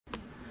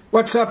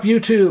What's up,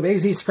 YouTube?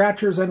 AZ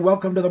Scratchers, and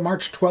welcome to the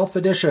March 12th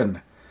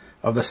edition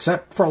of the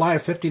Set for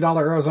Life $50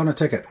 Arizona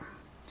ticket.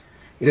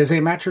 It is a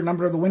match your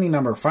number of the winning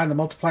number. Find the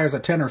multipliers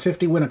at 10 or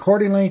 50, win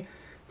accordingly.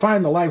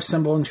 Find the life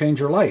symbol and change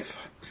your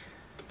life.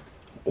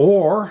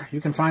 Or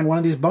you can find one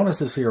of these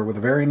bonuses here with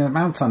varying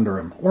amounts under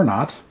them, or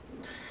not.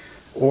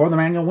 Or the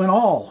man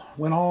will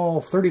win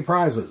all 30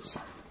 prizes.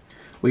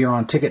 We are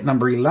on ticket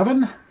number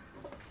 11.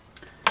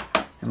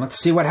 And let's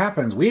see what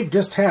happens. We've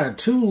just had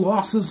 2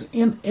 losses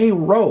in a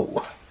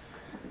row.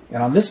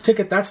 And on this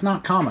ticket, that's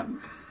not common.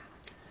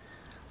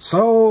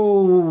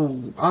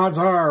 So, odds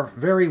are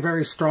very,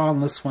 very strong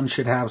this one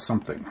should have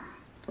something.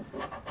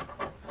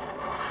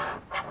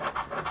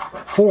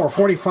 4,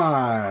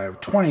 45,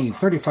 20,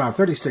 35,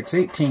 36,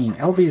 18,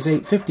 LV's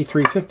 8,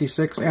 53,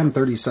 56, and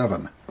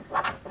 37.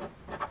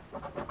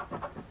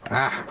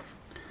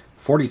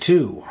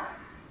 42,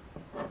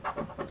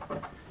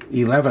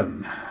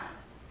 11,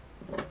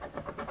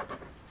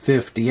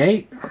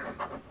 58,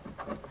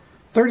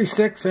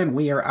 36, and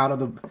we are out of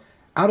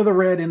the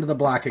red into the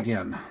black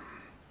again.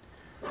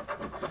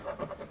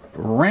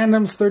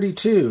 Randoms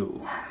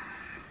 32,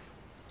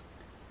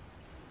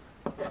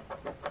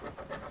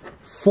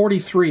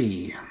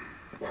 43,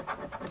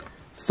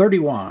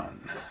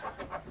 31,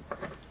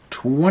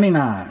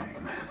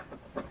 29,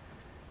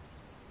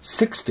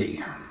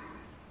 60,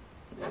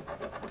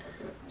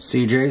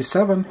 CJ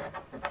 7,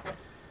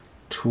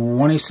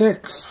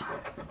 26,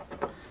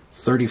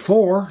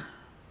 34,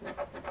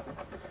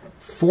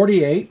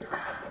 48,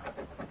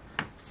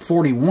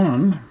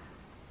 41,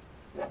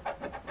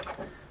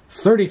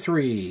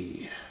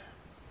 33,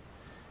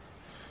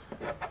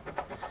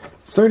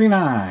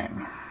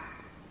 39,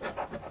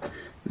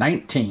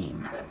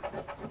 19,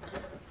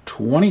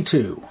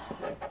 22,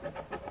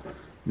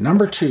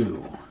 number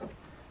 2,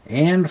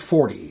 and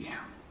 40,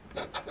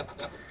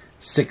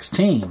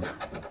 16,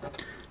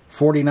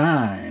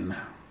 49,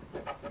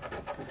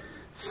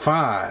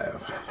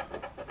 5,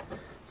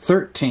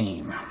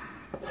 13,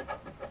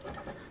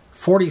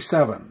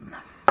 47.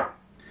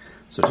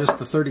 So just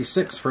the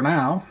 36 for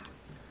now.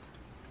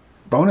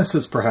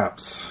 Bonuses,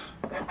 perhaps.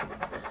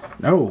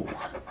 No,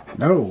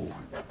 no,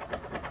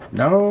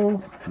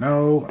 no,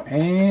 no,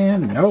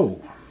 and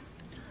no.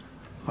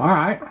 All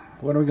right,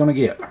 what are we going to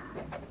get?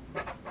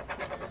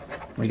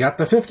 We got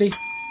the 50.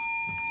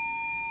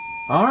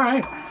 All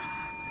right.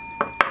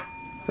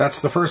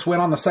 That's the first win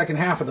on the second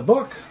half of the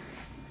book.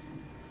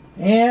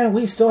 And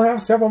we still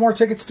have several more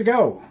tickets to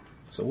go.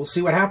 So we'll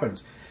see what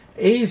happens.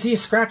 AZ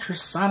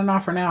Scratchers signing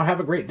off for now. Have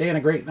a great day and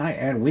a great night,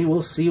 and we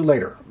will see you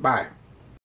later. Bye.